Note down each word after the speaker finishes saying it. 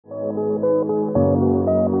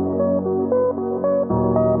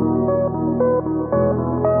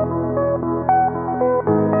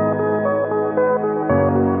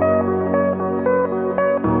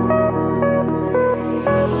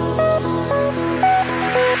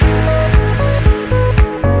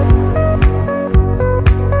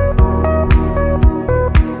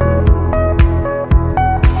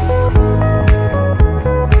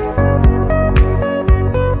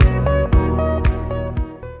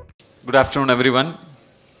Good afternoon, everyone.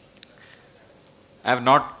 I have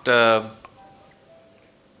not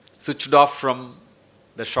switched off from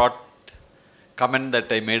the short comment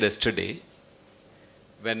that I made yesterday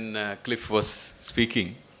when Cliff was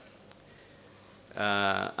speaking.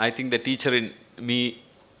 I think the teacher in me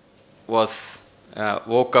was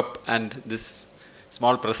woke up, and this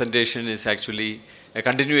small presentation is actually a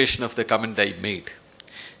continuation of the comment I made.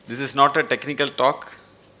 This is not a technical talk.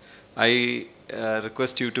 I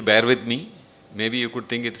request you to bear with me. Maybe you could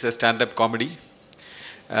think it's a stand-up comedy.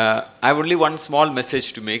 I have only one small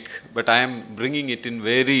message to make, but I am bringing it in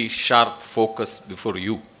very sharp focus before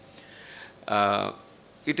you.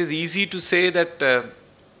 It is easy to say that a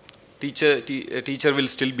teacher will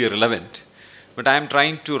still be relevant, but I am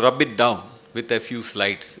trying to rub it down with a few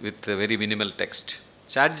slides with a very minimal text.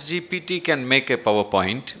 ChatGPT can make a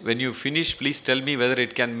PowerPoint. When you finish, please tell me whether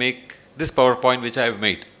it can make this PowerPoint which I have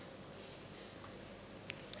made.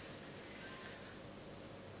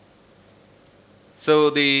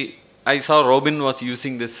 So I saw Robin was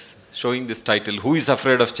using this, showing this title, Who is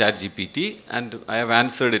Afraid of ChatGPT? And I have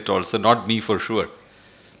answered it also, not me for sure.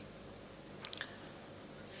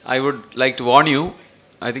 I would like to warn you,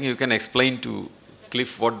 I think you can explain to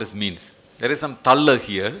Cliff what this means. There is some thalla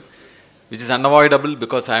here, which is unavoidable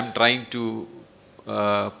because I am trying to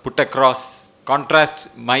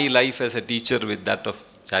contrast my life as a teacher with that of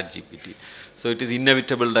ChatGPT. So it is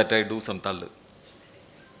inevitable that I do some thalla.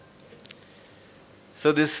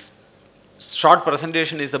 So this short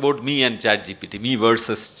presentation is about me and ChatGPT, me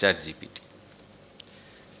versus ChatGPT.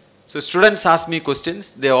 So students ask me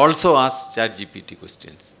questions, they also ask ChatGPT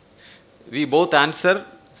questions. We both answer,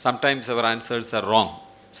 sometimes our answers are wrong,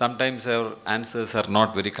 sometimes our answers are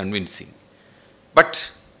not very convincing.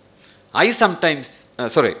 But I sometimes,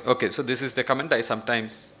 so this is the comment, I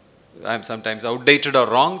am sometimes outdated or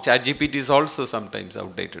wrong, ChatGPT is also sometimes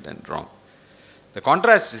outdated and wrong. The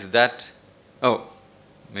contrast is that,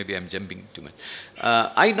 maybe I'm jumping too much.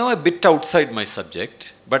 I know a bit outside my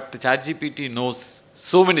subject, but the ChatGPT knows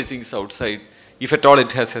so many things outside, if at all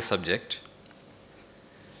it has a subject.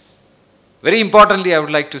 Very importantly, I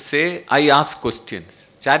would like to say, I ask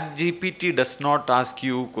questions. ChatGPT does not ask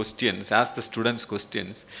you questions, ask the students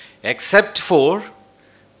questions, except for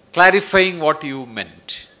clarifying what you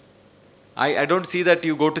meant. I don't see that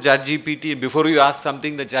you go to ChatGPT and before you ask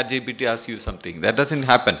something, the ChatGPT asks you something. That doesn't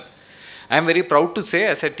happen. I am very proud to say,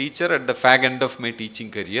 as a teacher at the fag end of my teaching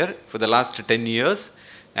career, for the last 10 years,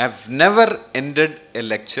 I have never ended a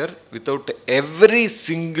lecture without every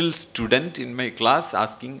single student in my class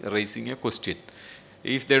raising a question.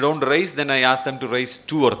 If they don't raise, then I ask them to raise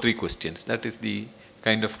 2 or 3 questions. That is the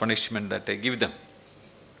kind of punishment that I give them.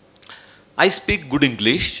 I speak good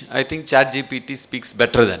English. I think ChatGPT speaks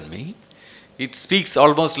better than me. It speaks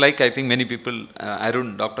almost like, I think many people,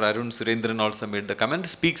 Dr. Arun Surendran also made the comment,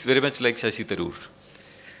 speaks very much like Shashi Tharoor.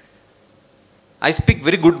 I speak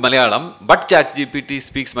very good Malayalam, but ChatGPT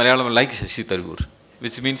speaks Malayalam like Shashi Tharoor,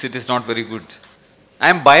 which means it is not very good. I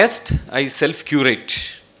am biased, I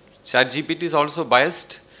self-curate. ChatGPT is also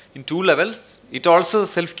biased in 2 levels. It also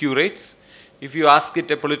self-curates. If you ask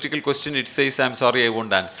it a political question, it says, I'm sorry, I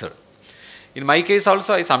won't answer. In my case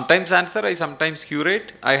also, I sometimes answer, I sometimes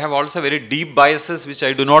curate. I have also very deep biases which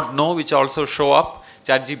I do not know, which also show up.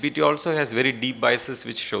 ChatGPT also has very deep biases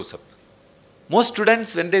which shows up. Most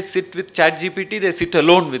students, when they sit with ChatGPT, they sit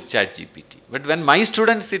alone with ChatGPT. But when my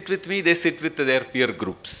students sit with me, they sit with their peer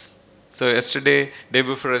groups. So yesterday, day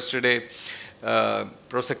before yesterday,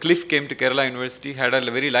 Professor Cliff came to Kerala University, had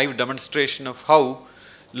a very live demonstration of how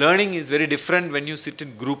learning is very different when you sit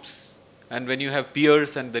in groups and when you have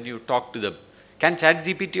peers and then you talk to them. Can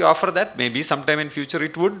ChatGPT offer that? Maybe sometime in future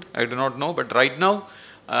it would, I do not know, but right now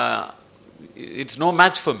it's no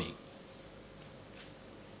match for me.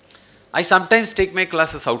 I sometimes take my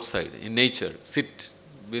classes outside in nature, sit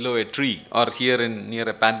below a tree or here near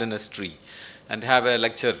a pandanus tree and have a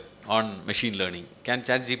lecture on machine learning. Can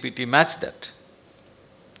ChatGPT match that?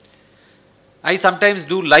 I sometimes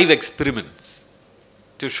do live experiments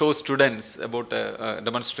to show students about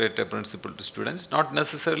demonstrate a principle to students, not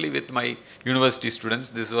necessarily with my university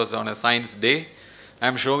students. This was on a science day. I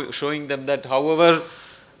am showing them that however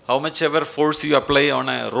how much ever force you apply on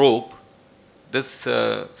a rope, this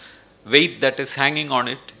weight that is hanging on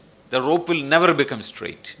it, the rope will never become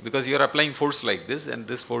straight because you are applying force like this and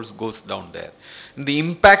this force goes down there. And the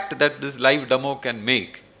impact that this live demo can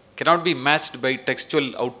make cannot be matched by textual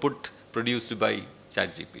output produced by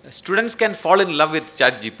ChatGPT. Students can fall in love with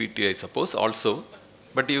ChatGPT, I suppose, also,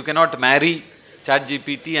 but you cannot marry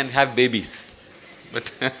ChatGPT and have babies. But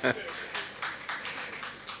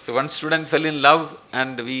so one student fell in love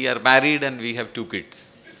and we are married and we have 2 kids.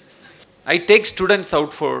 I take students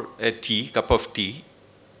out for a cup of tea.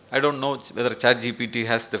 I don't know whether ChatGPT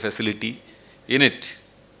has the facility in it.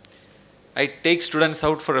 I take students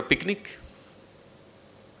out for a picnic.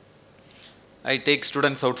 I take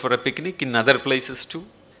students out for a picnic in other places too.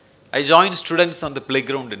 I join students on the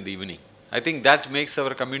playground in the evening. I think that makes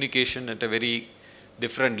our communication at a very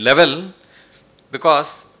different level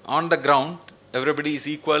because on the ground everybody is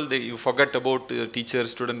equal. You forget about the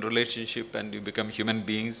teacher-student relationship and you become human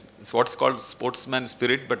beings. It's what's called sportsman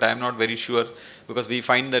spirit, but I am not very sure because we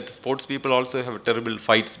find that sports people also have terrible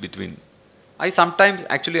fights between. I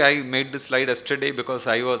made this slide yesterday because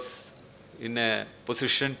I was in a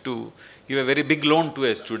position to give a very big loan to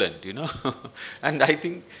a student, and I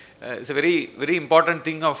think it's a very, very important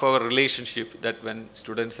thing of our relationship that when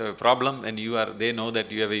students have a problem and they know that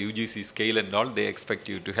you have a UGC scale and all, they expect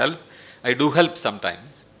you to help. I do help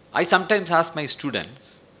sometimes. I sometimes ask my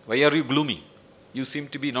students, why are you gloomy? You seem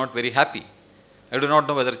to be not very happy. I do not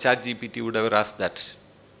know whether ChatGPT would ever ask that.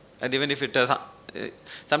 And even if it does,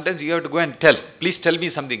 sometimes you have to go and please tell me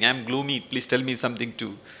something. I am gloomy, please tell me something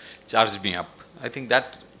to charge me up. I think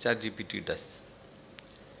that ChatGPT does.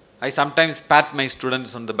 I sometimes pat my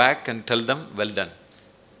students on the back and tell them, well done.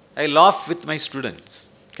 I laugh with my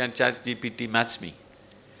students. Can ChatGPT match me?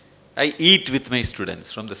 I eat with my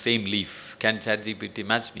students from the same leaf. Can ChatGPT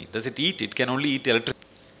match me? Does it eat? It can only eat electricity.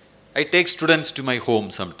 I take students to my home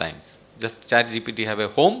sometimes. Just ChatGPT have a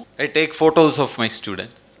home. I take photos of my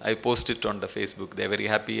students. I post it on the Facebook. They are very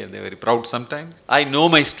happy and they are very proud sometimes. I know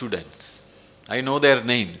my students. I know their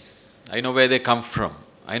names. I know where they come from.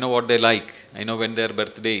 I know what they like. I know when their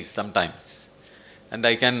birthday is sometimes. And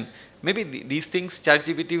I can, maybe these things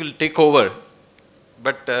ChatGPT will take over.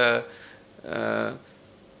 But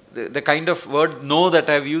the kind of word no that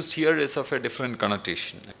I have used here is of a different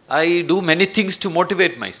connotation. I do many things to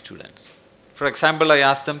motivate my students. For example, I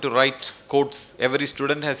ask them to write quotes. Every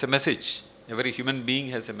student has a message. Every human being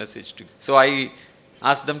has a message to. So I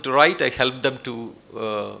ask them to write. I help them to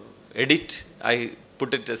edit. I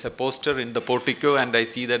put it as a poster in the portico and I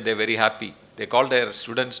see that they are very happy. They call their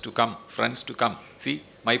students to come, friends to come. See,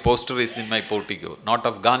 my poster is in my portico. Not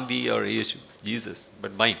of Gandhi or Jesus,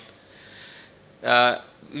 but mine.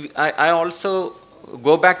 I also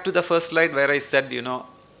go back to the first slide where I said,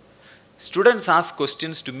 students ask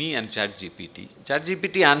questions to me and ChatGPT.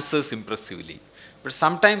 ChatGPT answers impressively. But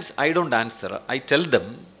sometimes I don't answer. I tell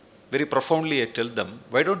them, very profoundly I tell them,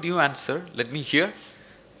 why don't you answer? Let me hear.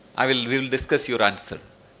 We will discuss your answer.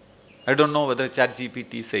 I don't know whether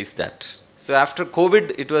ChatGPT says that. So after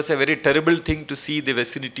COVID, it was a very terrible thing to see the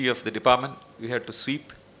vicinity of the department. We had to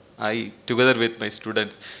sweep. I, together with my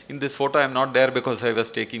students, in this photo I am not there because I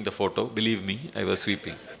was taking the photo, believe me, I was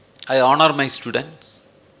sweeping. I honor my students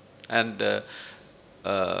and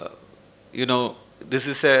this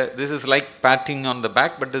is like patting on the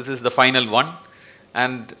back, but this is the final one.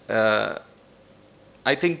 And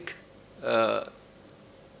I think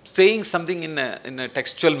saying something in a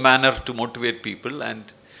textual manner to motivate people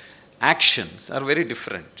and actions are very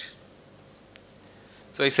different.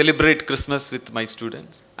 So I celebrate Christmas with my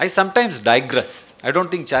students. I sometimes digress. I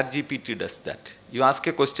don't think ChatGPT does that. You ask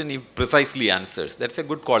a question, he precisely answers. That's a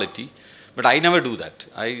good quality. But I never do that.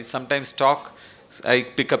 I sometimes talk, I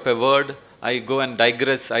pick up a word, I go and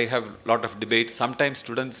digress, I have a lot of debates. Sometimes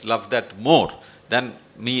students love that more than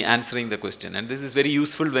me answering the question. And this is very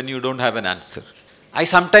useful when you don't have an answer. I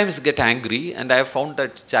sometimes get angry and I have found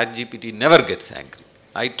that ChatGPT never gets angry.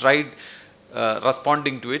 I tried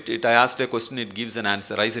responding to it. I asked a question, it gives an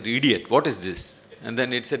answer. I said, idiot, what is this? And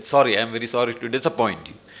then it said, sorry, I am very sorry to disappoint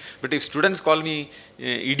you. But if students call me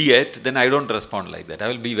idiot, then I don't respond like that. I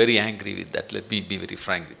will be very angry with that. Let me be very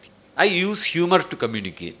frank with you. I use humor to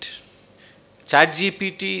communicate.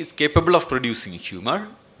 ChatGPT is capable of producing humor,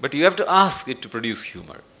 but you have to ask it to produce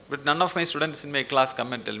humor. But none of my students in my class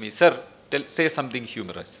come and tell me, sir, say something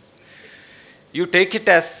humorous. You take it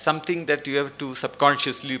as something that you have to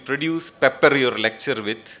subconsciously produce, pepper your lecture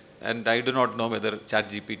with, and I do not know whether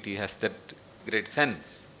ChatGPT has that great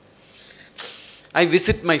sense. I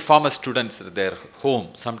visit my former students at their home.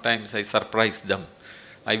 Sometimes I surprise them.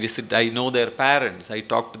 I know their parents, I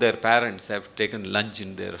talk to their parents, I have taken lunch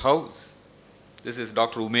in their house. This is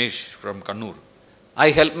Dr. Umesh from Kannur.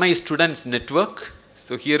 I help my students network.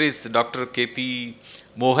 So here is Dr. K.P.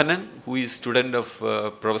 Mohanan, who is student of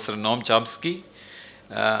Professor Noam Chomsky.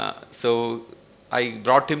 So I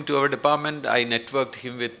brought him to our department, I networked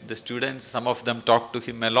him with the students, some of them talked to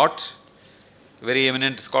him a lot, very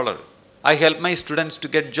eminent scholar. I help my students to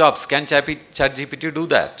get jobs. Can ChatGPT do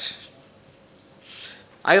that?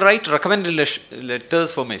 I write recommendation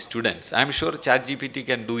letters for my students. I am sure ChatGPT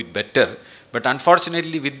can do it better, but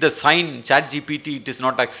unfortunately with the sign ChatGPT, it is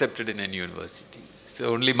not accepted in any university.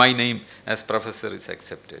 So only my name as professor is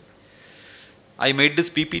accepted. I made this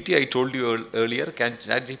PPT, I told you earlier, can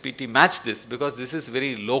ChatGPT match this? Because this is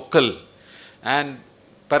very local, and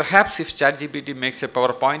perhaps if ChatGPT makes a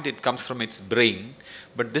PowerPoint, it comes from its brain,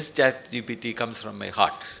 but this ChatGPT comes from my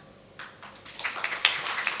heart.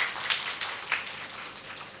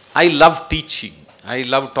 I love teaching. I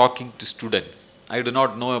love talking to students. I do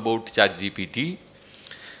not know about ChatGPT.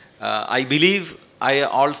 I believe I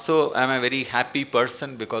also am a very happy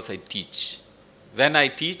person because I teach. When I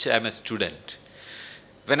teach, I am a student.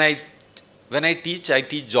 When I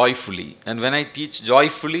teach joyfully. And when I teach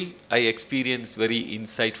joyfully, I experience very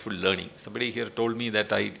insightful learning. Somebody here told me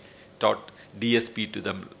that I taught DSP to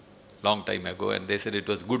them long time ago, and they said it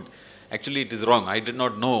was good. Actually, it is wrong. I did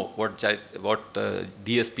not know what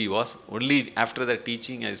DSP was. Only after the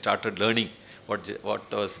teaching, I started learning what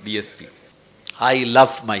was DSP. I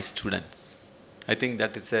love my students. I think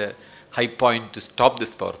that is a high point to stop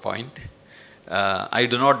this PowerPoint. I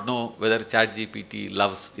do not know whether ChatGPT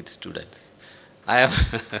loves its students. I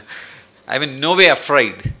am in no way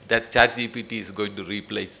afraid that ChatGPT is going to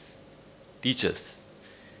replace teachers.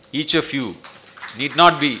 Each of you need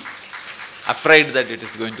not be afraid that it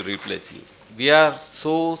is going to replace you. We are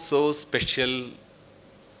so special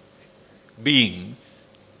beings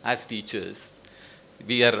as teachers.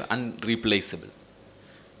 We are unreplaceable.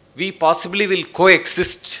 We possibly will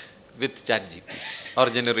coexist with ChatGPT or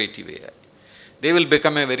generative AI. They will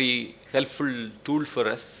become a very helpful tool for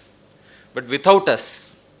us, but without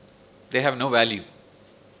us, they have no value.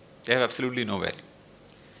 They have absolutely no value.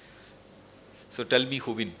 So tell me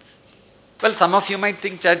who wins. Well, some of you might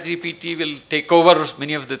think ChatGPT will take over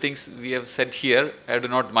many of the things we have said here. I do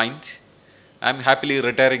not mind. I am happily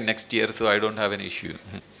retiring next year, so I don't have an issue.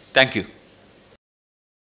 Thank you.